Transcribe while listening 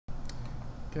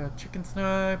Got chicken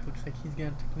snipe. Looks like he's got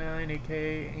a Tech-9, AK,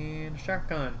 and a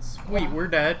shotgun. Sweet, we're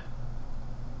dead.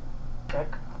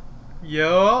 Check.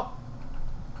 Yup.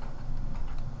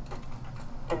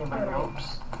 Anybody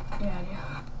else?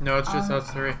 Yeah. No, it's just us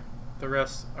three. The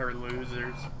rest are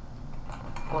losers.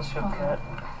 What's your cat?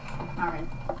 Alright.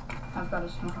 I've got a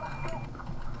smoke.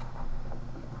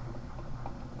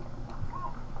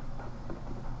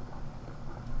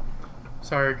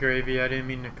 Sorry, Gravy. I didn't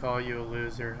mean to call you a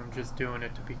loser. I'm just doing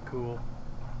it to be cool.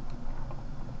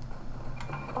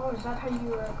 Oh, is that how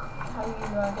you get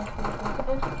to be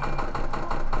recruited?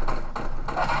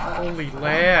 Holy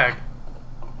lag.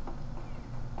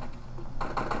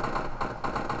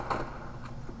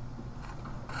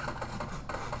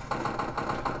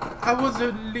 I was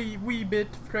a wee bit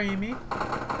framey.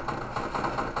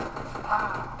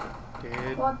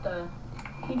 Dead. What the?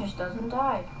 He just doesn't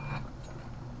die.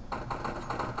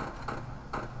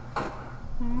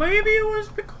 Maybe it was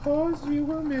because you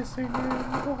were missing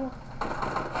him.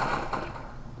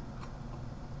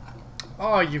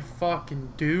 Oh, you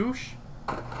fucking douche.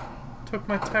 Took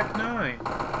my Tech-9.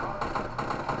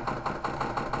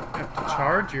 Have to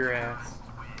charge your ass.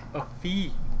 A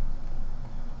fee.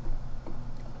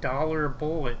 $1 a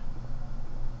bullet.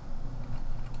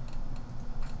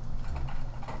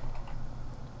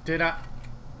 Did I?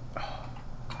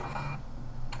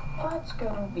 Let's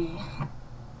go B.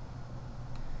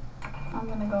 I'm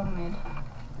gonna go mid.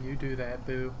 You do that,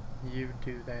 boo. You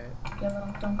do that.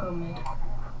 Yellow, don't go mid.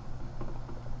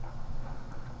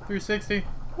 360.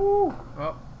 Woo!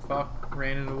 Oh, fuck.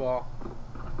 Ran into the wall.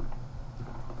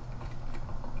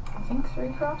 I think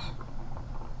 3 cross.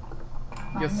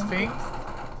 You sphinx?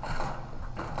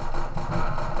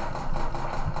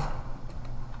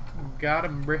 Got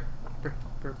him, bruh.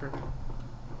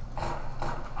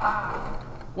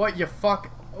 What, you fuck?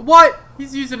 What?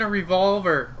 He's using a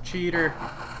revolver. Cheater.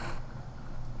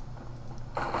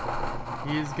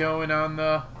 He's going on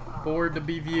the board to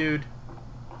be viewed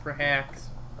for hacks.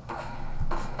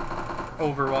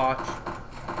 Overwatch.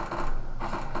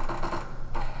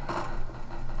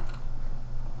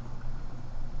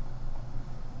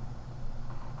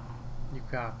 You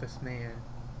got this, man.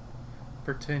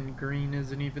 Pretend green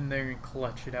isn't even there and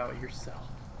clutch it out yourself.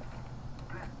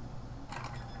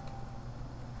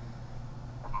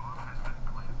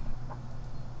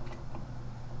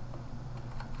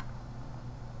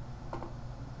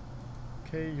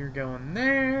 Okay, you're going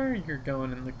there. You're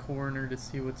going in the corner to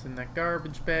see what's in that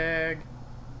garbage bag.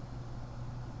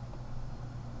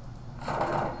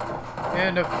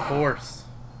 And of course,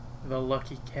 the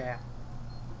lucky cat.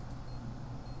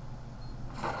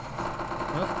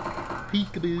 Oh,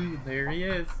 peekaboo. There he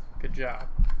is. Good job.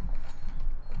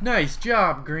 Nice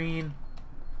job, Green.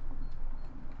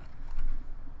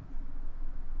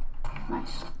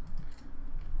 Nice.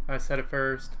 I said it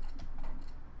first.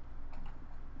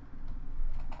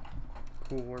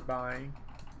 Cool, we're buying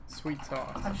sweet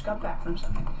sauce. I just got back from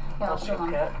something. Yeah, What's your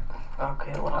on. cat?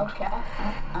 Okay, Oh, logged. cat?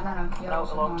 I don't know. Yeah, No,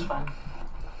 logged's fine.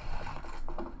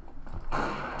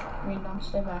 Green, don't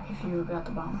stay back if you got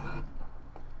the bomb.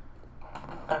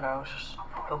 I know, I was just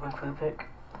hoping for the pick.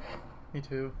 Me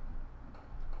too.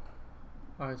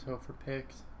 I always hope for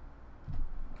picks.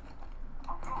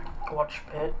 Watch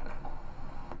pit.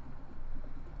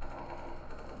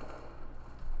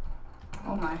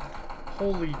 Oh my.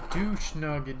 Holy douche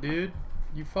nugget, dude.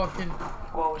 You fucking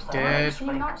What was that? dead. Should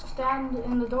you not stand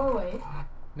in the doorway?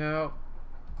 No.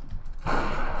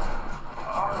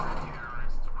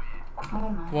 Oh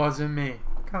my. Wasn't me.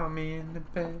 Call me in the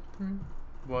bedroom.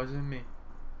 Wasn't me.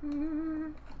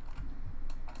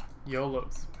 YOLO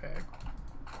swag.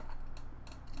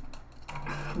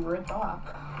 Rip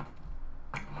up.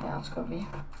 Yeah, let's go B.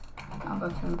 I'll go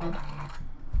through mid.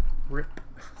 Rip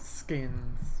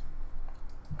skins.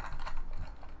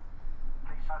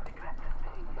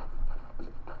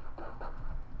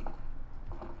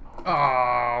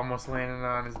 Ah, almost landed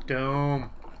on his dome.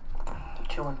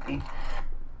 2 and B.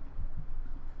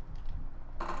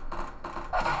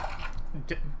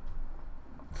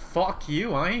 Fuck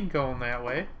you, I ain't going that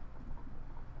way.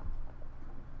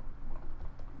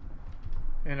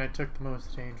 And I took the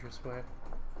most dangerous way.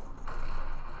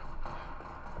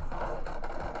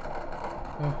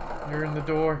 Oh, you're in the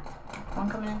door. One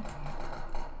coming in.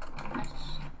 Nice.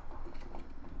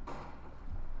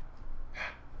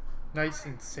 Nice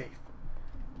and safe.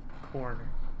 Corner.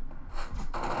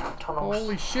 Tunnels.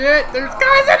 Holy shit, there's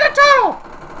guys in the tunnel!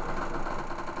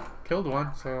 Killed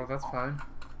one, so that's fine.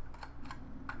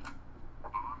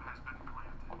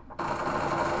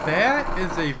 That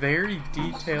is a very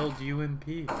detailed UMP.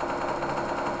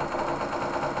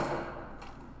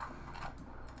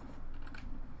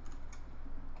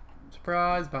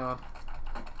 Surprise bomb.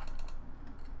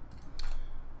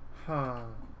 Huh.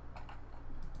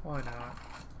 Why not?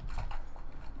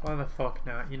 Why the fuck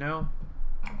not, you know?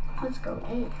 Let's go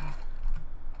A.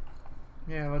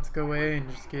 Yeah, let's go A and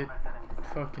just get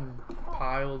fucking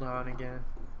piled on again.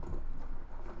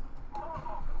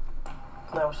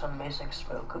 That was some amazing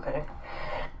smoke, okay?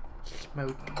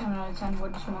 Smoke. 10 out of 10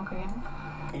 wood smoke again.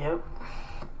 Yep.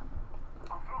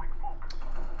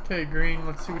 Okay, Green,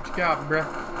 let's see what you got, bruh.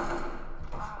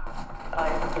 I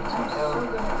am good I'm to so go.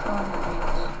 good at throwing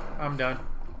grenades. I'm done.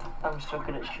 I'm so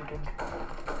good at shooting.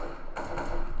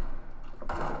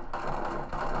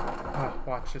 Oh,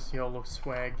 watch this YOLO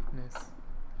swagness.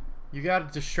 You gotta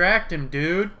distract him,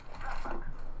 dude.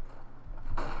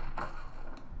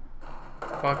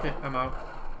 Fuck it, I'm out.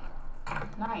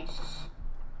 Nice.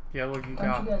 Yellow, you Don't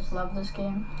got. you guys love this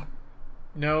game?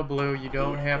 No, Blue, you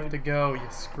don't Yeah, have dude. to go, you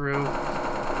screw.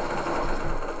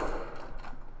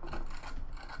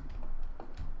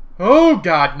 Oh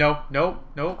god, no, nope,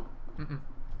 nope.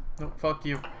 Nope, fuck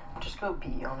you. Just go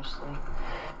B, honestly.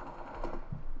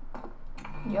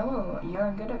 Yellow,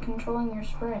 you're good at controlling your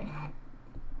spray.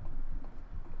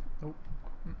 Nope.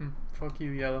 Fuck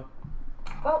you, Yellow.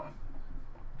 Well,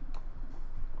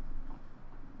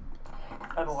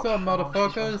 I've What's watched up, so long, she's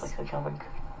motherfuckers? like the comic.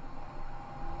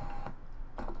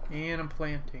 And I'm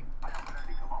planting.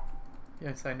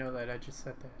 Yes, I know that. I just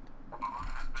said that.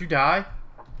 Did you die?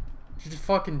 Did you just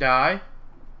fucking die?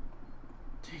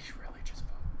 Did you really just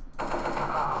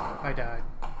I died.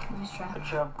 nice try. Good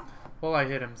job. Well, I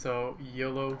hit him, so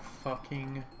YOLO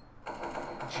fucking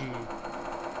G.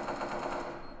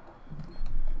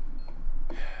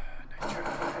 Nice try.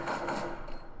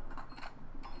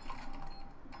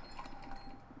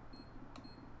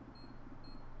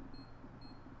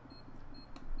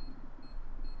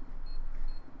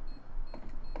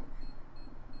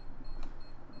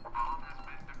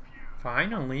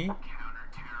 Finally.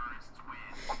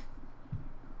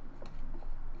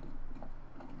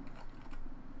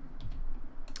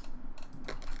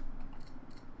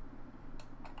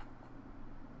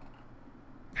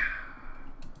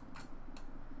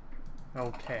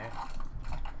 Okay.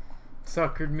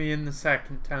 Suckered me in the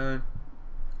second time.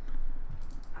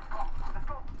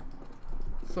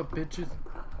 What's up, bitches?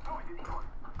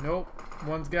 Nope.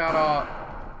 One's got off.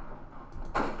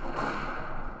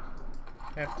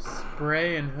 Have to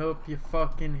spray and hope you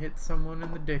fucking hit someone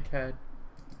in the dickhead.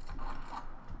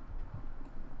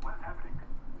 What's happening?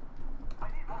 I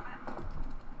need more men.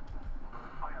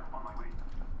 I am on my way.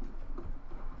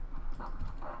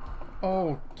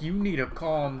 Oh, you need to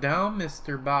calm down,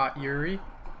 Mr. Bot Yuri.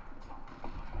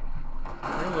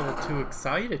 You're a little too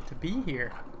excited to be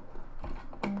here.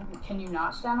 Can you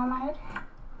not stand on my head?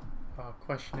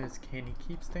 Question is, can he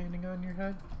keep standing on your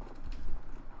head?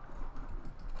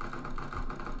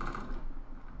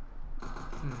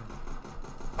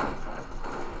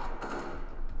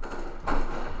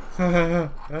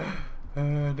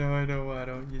 No, I know why I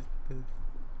don't use this. It's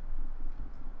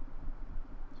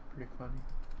pretty funny.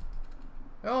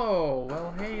 Oh,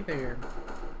 well, hey there.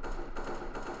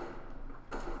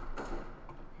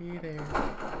 Hey there.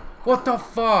 What the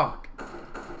fuck?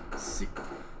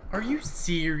 Are you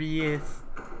serious?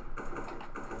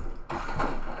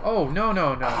 Oh, no,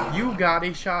 no, no. You got a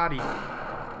shotty.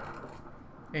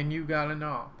 And you got an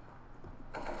op.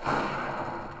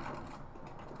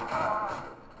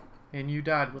 And you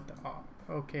died with the op.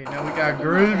 Okay, now we got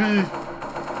gravy. You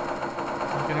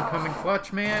gonna come in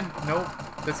clutch, man? Nope.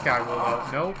 This guy will though.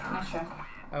 Nope. Nice try.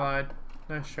 I lied.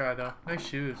 Nice try though. Nice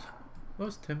shoes.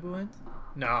 Those Timberlands?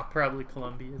 Nah, probably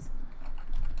Columbia's.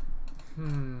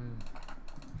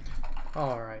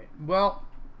 Alright. Well,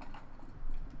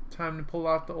 time to pull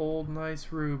out the old nice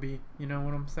ruby. You know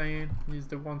what I'm saying?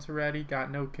 Used it once already.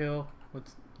 Got no kill.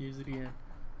 Let's use it again.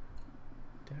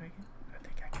 Did I get? I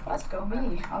think I got. Let's go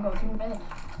B. I'll go to mid.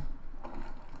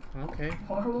 Okay.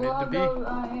 Or will Mid I to B. go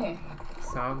A?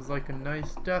 Sounds like a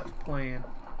nice death plan.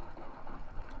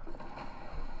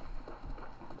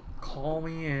 Call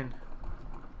me in.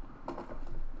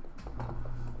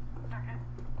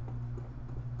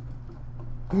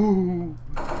 Ooh.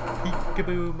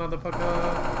 Peekaboo, motherfucker.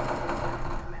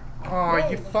 Oh,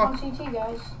 Hey, you there's fuck. one CT,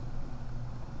 guys.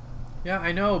 Yeah,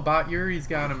 I know. Bot Yuri's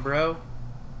got him, bro.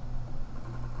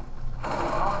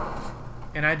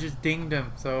 And I just dinged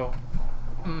him, so.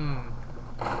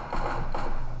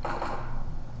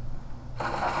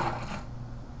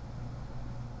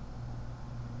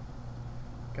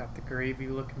 Got the gravy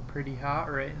looking pretty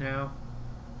hot right now.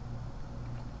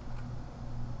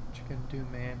 What you gonna do,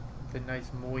 man? With a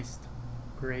nice moist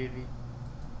gravy.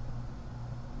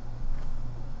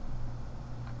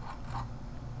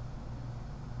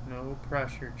 No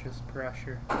pressure, just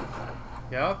pressure.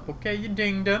 Yup, okay, you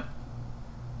dinged him.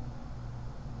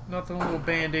 Nothing a little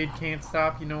band-aid can't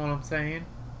stop, you know what I'm saying?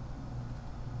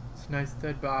 It's a nice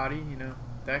dead body, you know.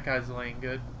 That guy's laying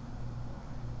good.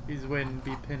 He's waiting to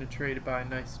be penetrated by a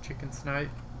nice chicken snipe.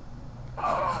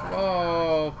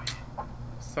 Whoa!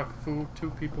 Suck fool, 2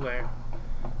 people there.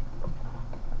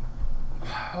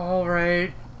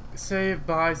 Alright. Save,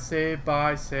 bye, save,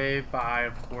 bye, save, bye.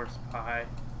 Of course, bye.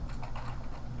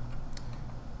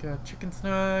 Got chicken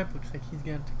snipe. Looks like he's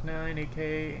got a Tech 9, AK,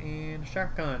 and a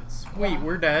shotgun. Sweet,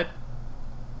 we're dead.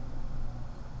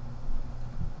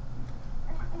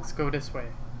 Let's go this way.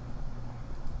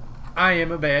 I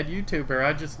am a bad YouTuber.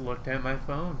 I just looked at my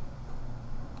phone.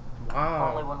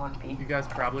 Only Wow. 1-1-B. You guys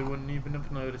probably wouldn't even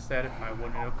have noticed that if I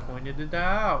wouldn't have pointed it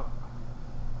out.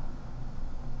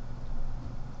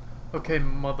 Okay,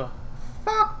 motherfucker!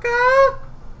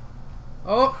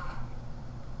 Oh!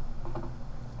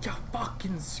 You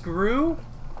fucking screw!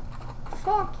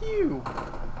 Fuck you!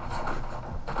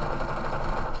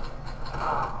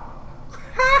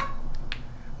 Ha!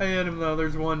 I hit him though.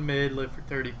 There's one mid, live for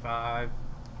 35.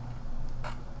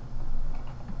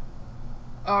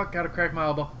 Oh, gotta crack my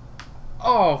elbow.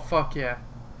 Oh, fuck yeah.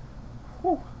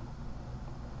 Whew.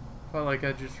 Felt like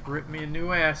I just ripped me a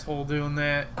new asshole doing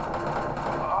that.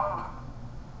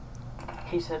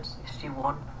 He said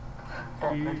 61.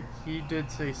 He did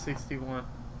say 61.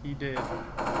 He did.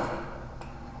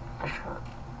 For sure.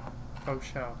 Oh,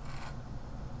 show.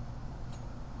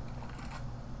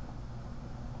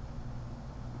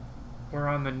 We're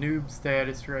on the noob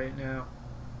status right now.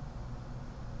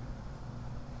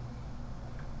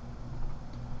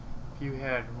 If you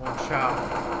had one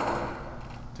shot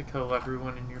to kill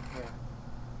everyone in your path,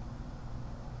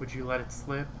 would you let it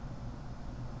slip?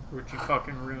 Or would you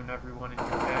fucking ruin everyone in your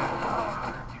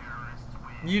path?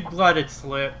 You'd let it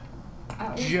slip.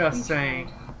 At least Just we saying.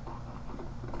 tried.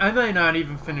 I might not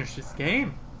even finish this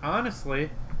game,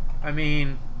 honestly. I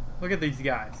mean, look at these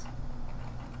guys.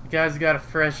 The guy's got a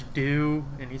fresh do,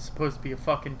 and he's supposed to be a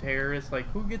fucking terrorist. Like,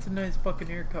 who gets a nice fucking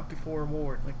haircut before a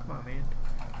war? Like, come on, man.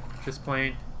 Just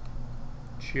playing.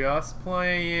 Just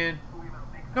playing.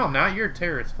 No, I'm not. You're a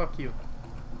terrorist. Fuck you.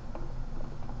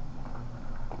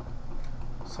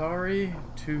 Sorry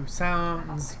to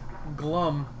sounds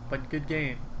glum, but good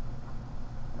game.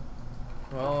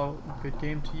 Well, good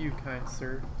game to you, kind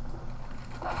sir.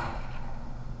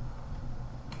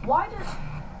 Why does...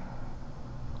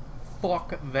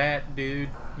 Fuck that, dude.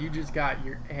 You just got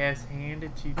your ass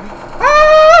handed to you.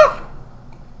 Ah!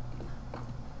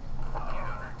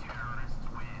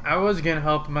 I was gonna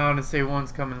help him out and say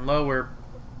one's coming lower,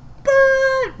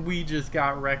 but we just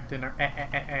got wrecked in our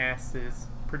asses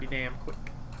pretty damn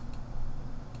quick.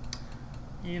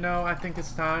 You know, I think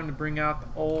it's time to bring out the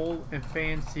old and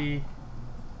fancy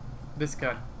this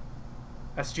gun.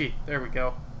 SG, there we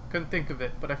go. Couldn't think of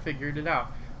it, but I figured it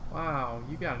out. Wow,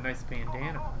 you got a nice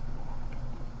bandana.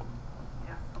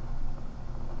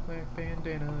 Black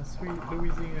bandana, sweet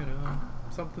Louisiana,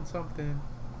 something something.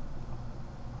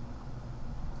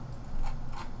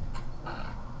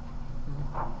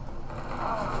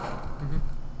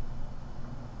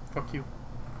 Fuck you.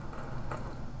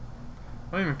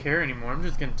 I don't even care anymore. I'm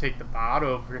just gonna take the bot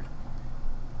over.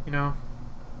 You know,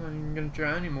 I'm not even gonna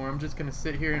try anymore. I'm just gonna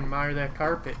sit here and admire that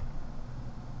carpet.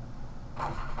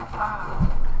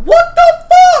 What the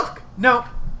fuck? No.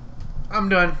 I'm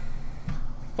done.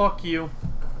 Fuck you.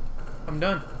 I'm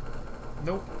done.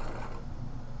 Nope.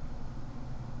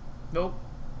 Nope.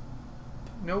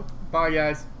 Nope. Bye,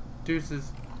 guys.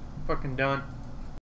 Deuces. Fucking done.